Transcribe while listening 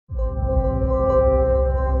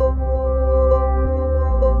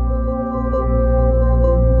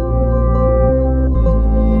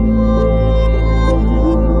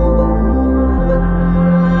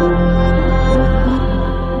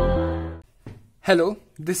Hello,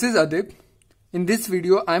 this is Adib. In this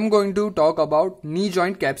video, I am going to talk about knee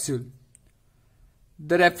joint capsule.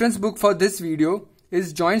 The reference book for this video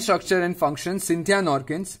is Joint Structure and Function, Cynthia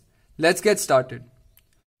Norkins. Let's get started.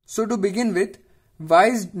 So to begin with, why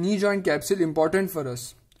is knee joint capsule important for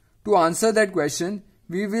us? To answer that question,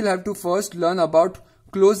 we will have to first learn about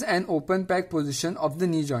close and open pack position of the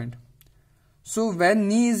knee joint. So when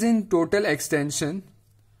knee is in total extension,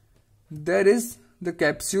 there is the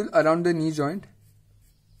capsule around the knee joint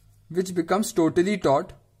which becomes totally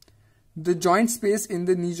taut. The joint space in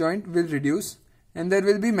the knee joint will reduce and there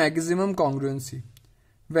will be maximum congruency.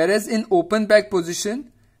 Whereas in open pack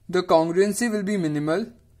position, the congruency will be minimal,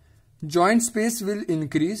 joint space will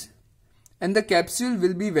increase and the capsule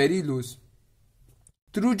will be very loose.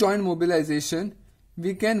 Through joint mobilization,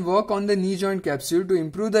 we can work on the knee joint capsule to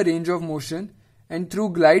improve the range of motion, and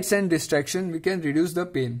through glides and distraction we can reduce the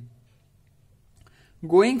pain.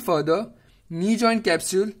 Going further, knee joint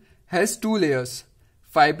capsule has two layers,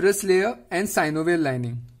 fibrous layer and synovial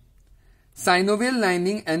lining. Synovial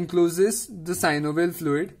lining encloses the synovial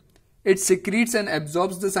fluid. It secretes and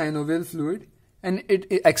absorbs the synovial fluid and it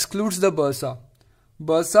excludes the bursa.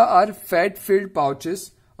 Bursa are fat-filled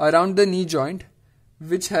pouches around the knee joint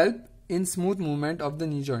which help in smooth movement of the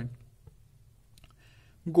knee joint.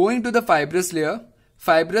 Going to the fibrous layer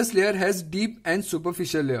has deep and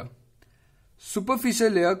superficial layer. Superficial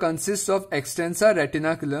layer consists of extensor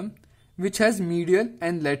retinaculum which has medial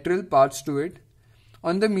and lateral parts to it.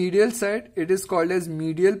 On the medial side it is called as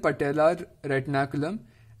medial patellar retinaculum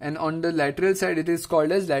and on the lateral side it is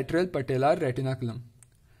called as lateral patellar retinaculum.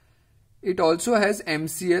 It also has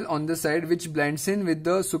MCL on the side which blends in with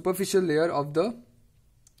the superficial layer of the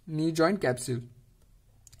knee joint capsule.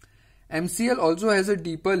 MCL also has a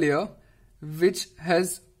deeper layer which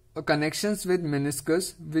has connections with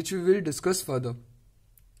meniscus which we will discuss further.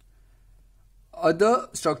 Other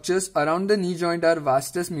structures around the knee joint are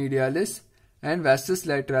vastus medialis and vastus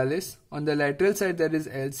lateralis. On the lateral side there is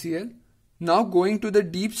LCL. Now going to the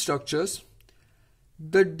deep structures,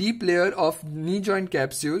 the deep layer of knee joint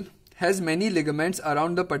capsule has many ligaments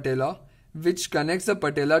around the patella which connects the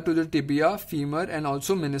patella to the tibia, femur and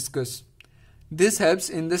also meniscus. This helps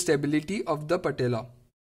in the stability of the patella.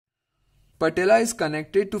 Patella is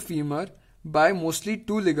connected to femur by mostly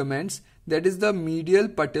two ligaments, that is the medial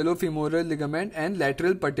patellofemoral ligament and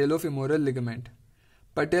lateral patellofemoral ligament.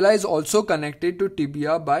 Patella is also connected to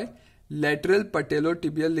tibia by lateral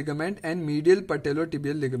patellotibial ligament and medial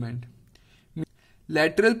patellotibial ligament.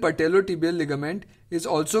 Lateral patellotibial ligament is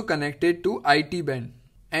also connected to IT band.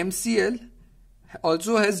 MCL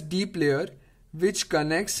also has deep layer which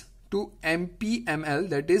connects to MPML,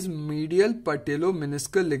 that is medial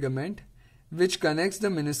patellomeniscal ligament, which connects the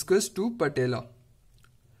meniscus to patella,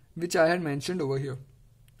 which I had mentioned over here.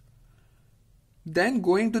 Then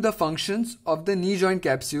going to the functions of the knee joint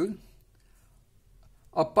capsule,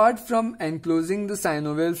 apart from enclosing the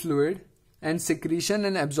synovial fluid and secretion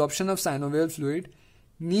and absorption of synovial fluid,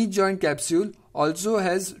 knee joint capsule also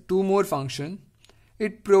has two more functions.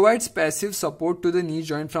 It provides passive support to the knee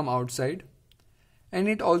joint from outside, and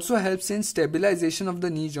it also helps in stabilization of the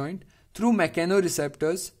knee joint through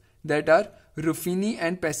mechanoreceptors that are Ruffini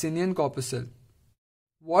and Pacinian corpuscle.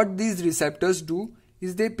 What these receptors do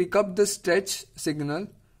is they pick up the stretch signal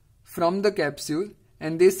from the capsule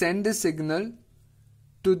and they send this signal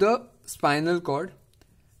to the spinal cord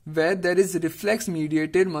where there is reflex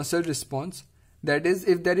mediated muscle response. That is,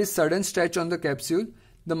 if there is sudden stretch on the capsule,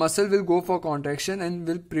 the muscle will go for contraction and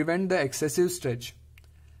will prevent the excessive stretch.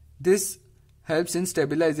 This helps in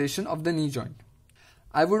stabilization of the knee joint.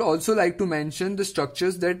 I would also like to mention the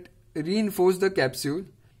structures that reinforce the capsule,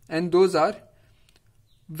 and those are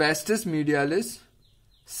vastus medialis,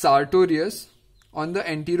 sartorius on the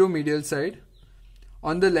anteromedial side,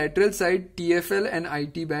 on the lateral side TFL and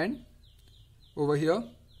IT band over here.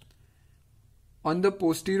 On the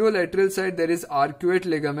posterolateral side there is arcuate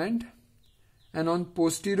ligament, and on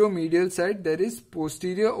posteromedial side there is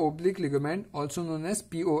posterior oblique ligament, also known as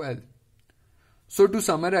POL. So to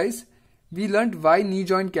summarize, we learned why knee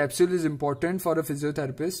joint capsule is important for a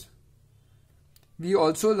physiotherapist. We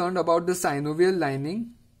also learned about the synovial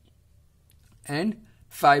lining and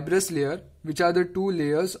fibrous layer, which are the two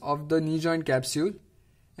layers of the knee joint capsule,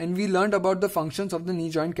 and we learned about the functions of the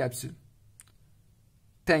knee joint capsule.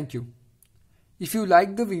 Thank you. If you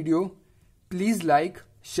liked the video, please like,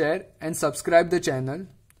 share and subscribe the channel.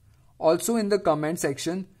 Also in the comment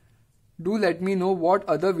section, do let me know what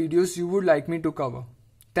other videos you would like me to cover.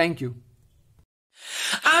 Thank you.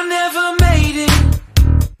 I never made it,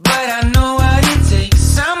 but I know what it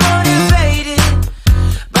takes. I'm motivated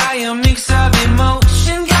by a mix of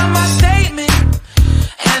emotion. Got my statement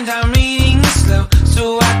and I mean